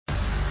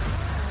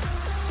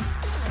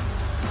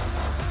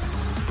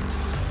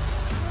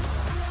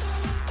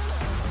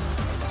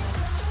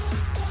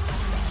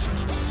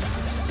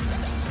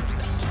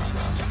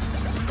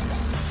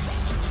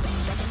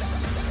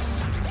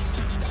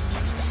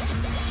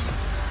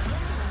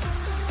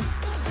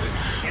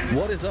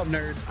What is up,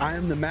 nerds? I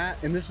am the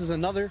Matt, and this is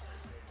another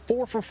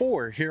 4 for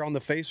 4 here on the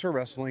Face for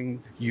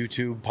Wrestling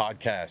YouTube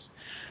podcast.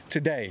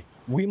 Today,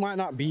 we might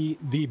not be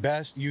the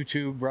best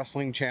YouTube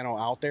wrestling channel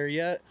out there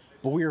yet,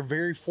 but we are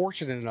very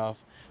fortunate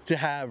enough to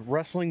have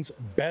wrestling's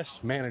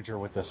best manager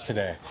with us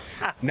today,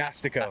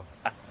 Nastico.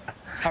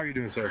 How are you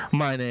doing, sir?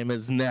 My name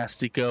is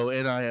Nastico,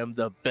 and I am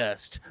the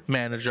best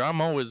manager. I'm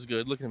always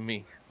good. Look at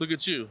me. Look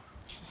at you.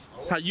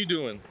 How you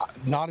doing?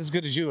 Not as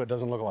good as you, it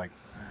doesn't look like.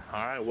 All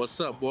right, what's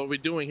up? What are we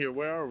doing here?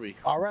 Where are we?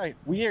 All right,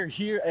 we are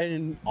here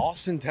in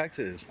Austin,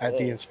 Texas at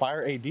the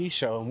Inspire AD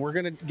show, and we're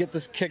going to get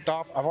this kicked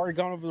off. I've already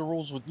gone over the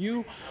rules with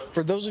you.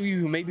 For those of you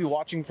who may be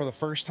watching for the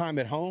first time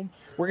at home,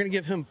 we're going to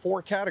give him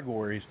 4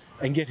 categories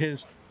and get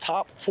his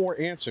top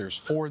 4 answers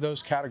for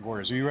those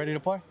categories. Are you ready to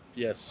play?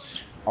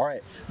 Yes. All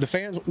right, the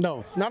fans,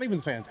 no, not even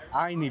the fans,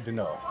 I need to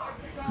know.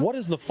 What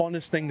is the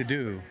funnest thing to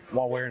do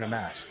while wearing a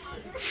mask?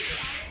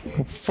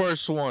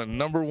 First one,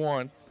 number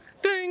 1,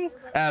 ding,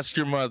 ask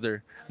your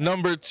mother.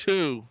 Number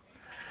 2,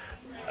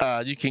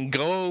 you can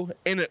go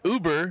in an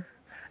Uber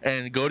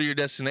and go to your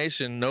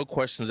destination, no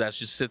questions asked,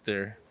 just sit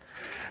there.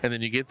 And then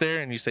you get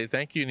there and you say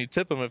thank you and you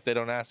tip them if they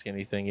don't ask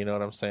anything, you know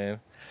what I'm saying?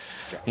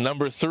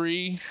 Number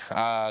 3,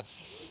 I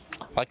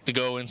like to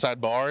go inside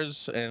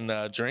bars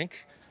and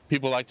drink.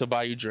 People like to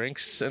buy you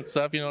drinks and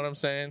stuff, you know what I'm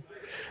saying?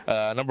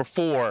 Number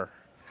 4,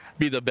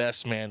 be the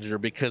best manager,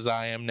 because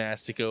I am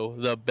Nastico,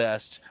 the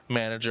best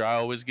manager. I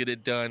always get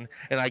it done,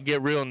 and I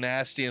get real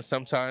nasty, and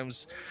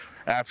sometimes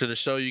after the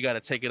show you got to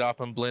take it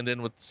off and blend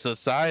in with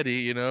society,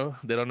 you know?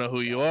 They don't know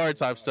who you are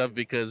type stuff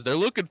because they're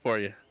looking for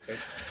you.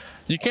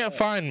 You can't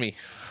find me.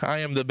 I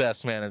am the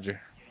best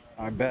manager.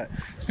 I bet.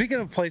 Speaking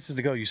of places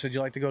to go, you said you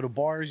like to go to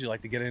bars, you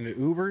like to get into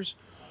Ubers.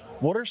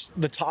 What are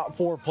the top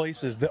 4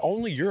 places that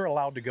only you're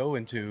allowed to go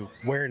into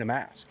wearing a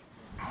mask?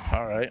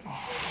 All right.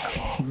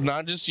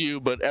 Not just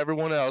you, but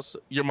everyone else.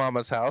 Your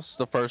mama's house,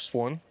 the first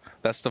one.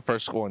 That's the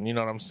first one. You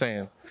know what I'm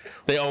saying?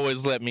 They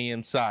always let me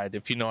inside,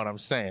 if you know what I'm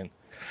saying.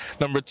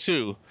 Number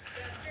 2.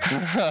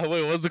 Wait,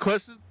 what was the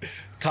question?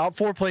 Top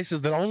 4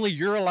 places that only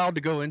you're allowed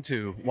to go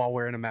into while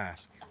wearing a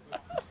mask.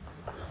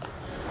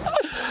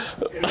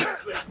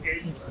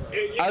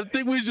 I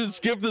think we just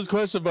skipped this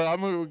question, but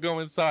I'm going to go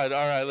inside.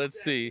 All right,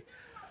 let's see.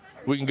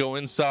 We can go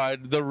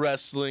inside the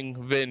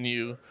wrestling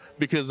venue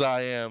because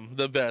I am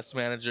the best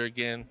manager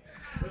again.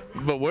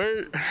 But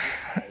we're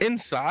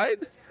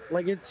inside?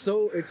 Like it's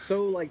so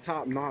like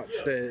top notch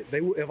that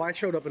if I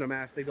showed up in a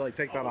mask, they'd be like,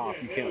 take that off.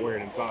 You can't wear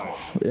it inside.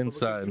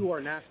 Inside. You are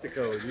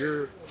Nastico.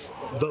 You're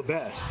the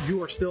best.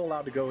 You are still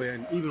allowed to go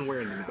in, even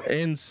wearing the mask.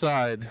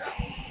 Inside.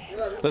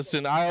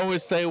 Listen, I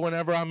always say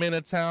whenever I'm in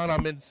a town,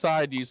 I'm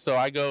inside you. So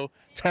I go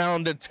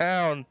town to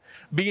town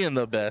being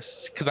the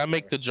best because I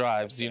make the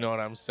drives, you know what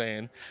I'm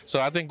saying?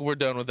 So I think we're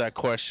done with that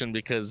question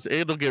because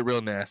it'll get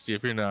real nasty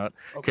if you're not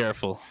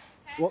careful.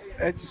 Well,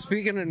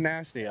 speaking of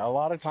nasty, a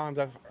lot of times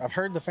I've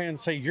heard the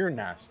fans say you're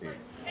nasty.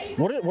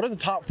 What are the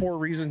top 4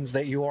 reasons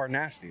that you are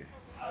nasty?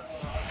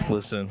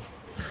 Listen.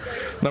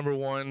 Number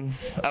 1,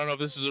 I don't know if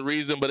this is a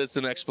reason, but it's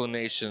an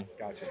explanation.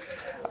 Gotcha.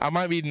 I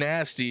might be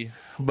nasty,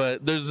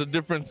 but there's a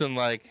difference in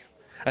like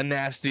a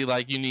nasty,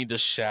 like you need to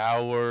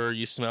shower,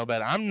 you smell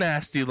bad. I'm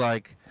nasty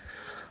like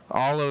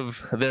all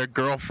of their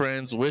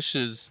girlfriends'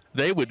 wishes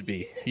they would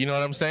be. You know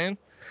what I'm saying?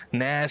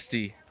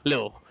 Nasty.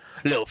 Little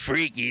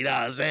freaky, you know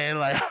what I'm saying?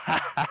 Like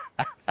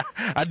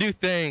I do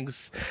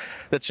things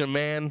that your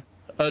man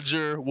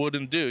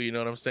wouldn't do, you know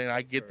what I'm saying?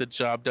 I get the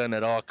job done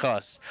at all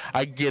costs.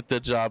 I get the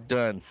job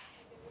done.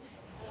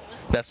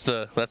 Those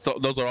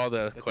are all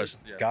the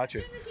questions. Yeah.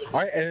 Gotcha. All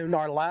right, and in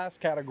our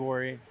last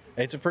category,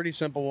 it's a pretty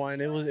simple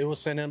one. It was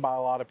sent in by a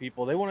lot of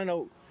people. They want to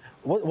know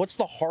what's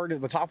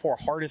the top 4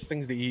 hardest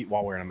things to eat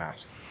while wearing a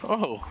mask.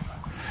 Oh,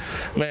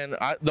 man,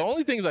 the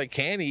only things I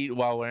can eat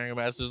while wearing a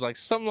mask is like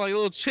some like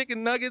little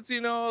chicken nuggets,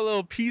 you know,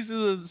 little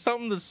pieces of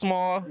something that's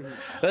small.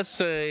 Let's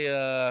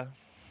say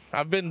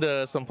I've been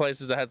to some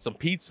places that had some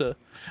pizza.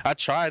 I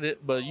tried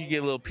it, but you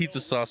get a little pizza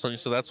sauce on you,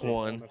 so that's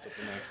 1.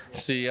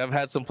 See, I've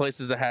had some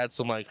places that had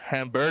some like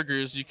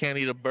hamburgers. You can't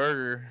eat a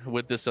burger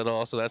with this at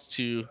all, so that's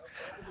 2.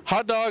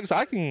 Hot dogs,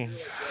 I can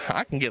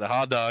get a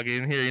hot dog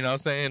in here, you know what I'm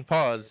saying?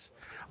 Pause.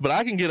 But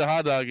I can get a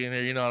hot dog in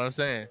here, you know what I'm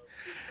saying?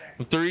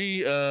 3,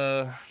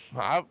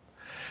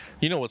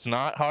 you know what's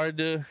not hard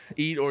to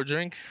eat or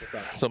drink?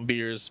 Some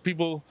beers.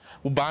 People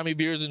will buy me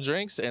beers and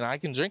drinks, and I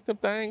can drink them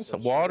things.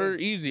 Water,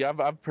 easy.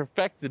 I've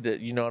perfected it.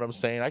 You know what I'm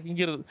saying? I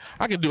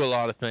can do a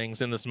lot of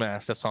things in this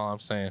mask. That's all I'm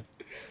saying.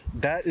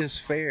 That is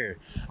fair.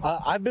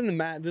 I've been the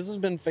Matt. This has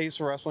been Face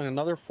for Wrestling,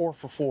 another 4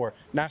 for 4.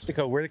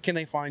 Nastico, where can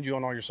they find you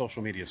on all your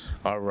social medias?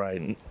 All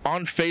right.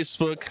 On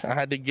Facebook, I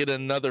had to get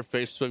another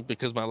Facebook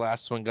because my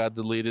last one got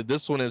deleted.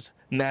 This one is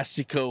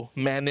Nastico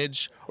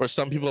Manage, or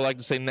some people like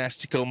to say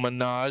Nastico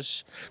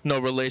Menage. No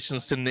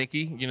relations to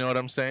Nikki. You know what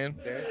I'm saying?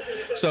 Okay.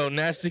 So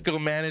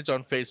Nastico Manage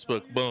on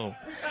Facebook. Boom.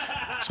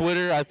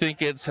 Twitter, I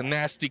think it's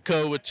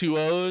Nastico with 2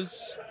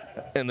 O's.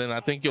 And then I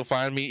think you'll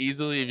find me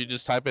easily if you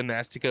just type in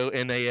Nastico,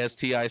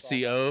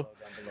 Nastico.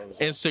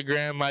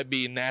 Instagram might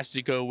be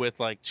Nastico with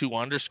like 2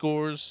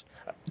 underscores.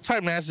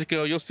 Type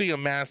Nastico, you'll see a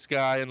masked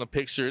guy in the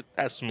picture.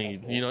 That's me.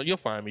 You know, you'll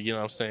find me. You know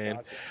what I'm saying?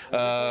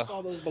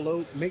 All those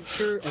below. Make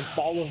sure and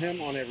follow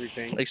him on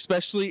everything.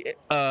 Especially,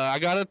 I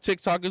got a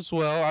TikTok as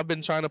well. I've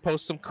been trying to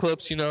post some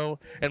clips, you know,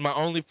 and my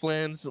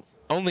OnlyFans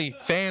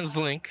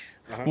link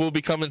will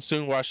be coming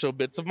soon, where I show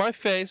bits of my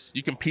face.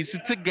 You can piece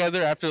it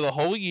together after the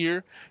whole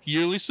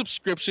yearly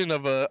subscription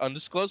of a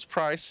undisclosed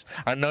price.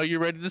 I know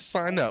you're ready to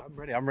sign up.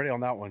 I'm ready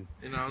on that one.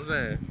 You know what I'm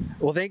saying?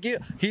 Well, thank you.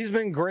 He's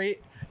been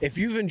great. If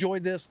you've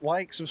enjoyed this,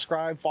 like,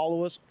 subscribe,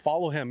 follow us,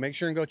 follow him. Make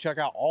sure and go check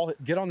out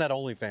get on that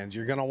OnlyFans.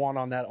 You're gonna want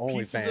on that OnlyFans.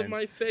 Pieces of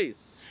my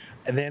face.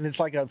 And then it's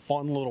like a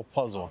fun little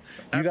puzzle.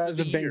 You guys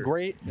have been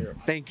great.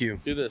 Thank you.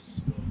 Do this.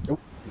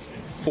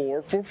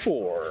 4 for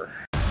 4.